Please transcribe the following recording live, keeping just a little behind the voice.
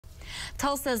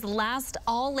Tulsa's last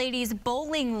all-ladies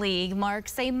bowling league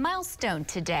marks a milestone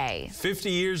today.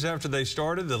 50 years after they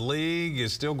started, the league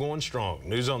is still going strong.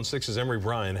 News on 6's Emory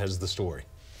Bryan has the story.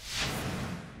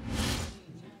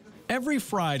 Every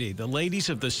Friday, the ladies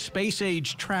of the Space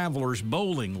Age Travelers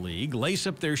Bowling League lace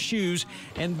up their shoes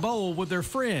and bowl with their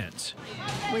friends.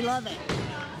 We love it.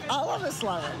 All of us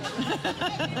love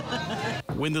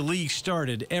it. When the league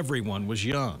started, everyone was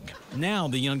young. Now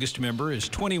the youngest member is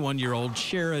 21-year-old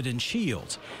Sheridan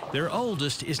Shields. Their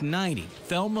oldest is 90,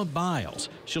 Thelma Biles.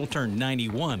 She'll turn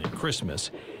 91 at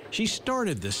Christmas. She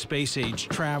started the Space Age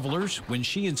Travelers when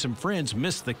she and some friends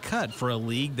missed the cut for a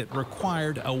league that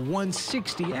required a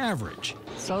 160 average.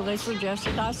 So they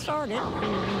suggested I start it,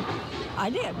 and I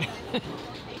did.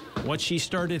 What she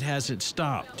started hasn't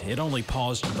stopped. It only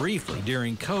paused briefly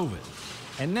during COVID.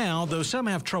 And now, though some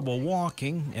have trouble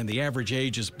walking and the average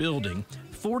age is building,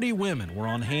 40 women were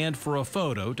on hand for a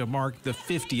photo to mark the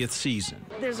 50th season.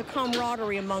 There's a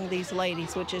camaraderie among these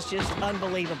ladies, which is just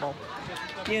unbelievable.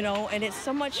 You know, and it's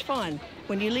so much fun.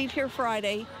 When you leave here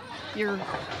Friday, your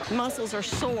muscles are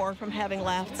sore from having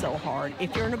laughed so hard.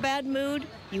 If you're in a bad mood,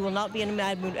 you will not be in a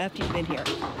bad mood after you've been here,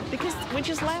 because we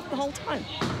just laughed the whole time.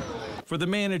 For the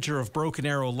manager of Broken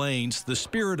Arrow Lanes, the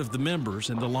spirit of the members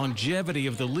and the longevity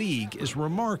of the league is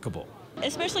remarkable.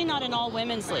 Especially not an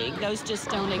all-women's league. Those just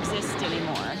don't exist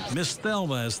anymore. Miss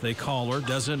Thelma, as they call her,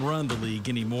 doesn't run the league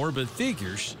anymore, but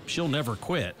figures she'll never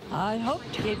quit. I hope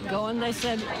to keep going. They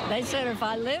said if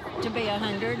I live to be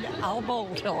 100, I'll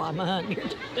bowl till I'm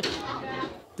 100.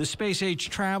 The Space Age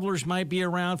Travelers might be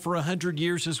around for 100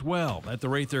 years as well. At the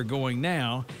rate they're going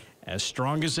now, as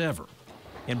strong as ever.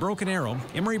 In Broken Arrow,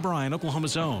 Emory Bryan,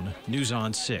 Oklahoma's own News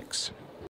on 6.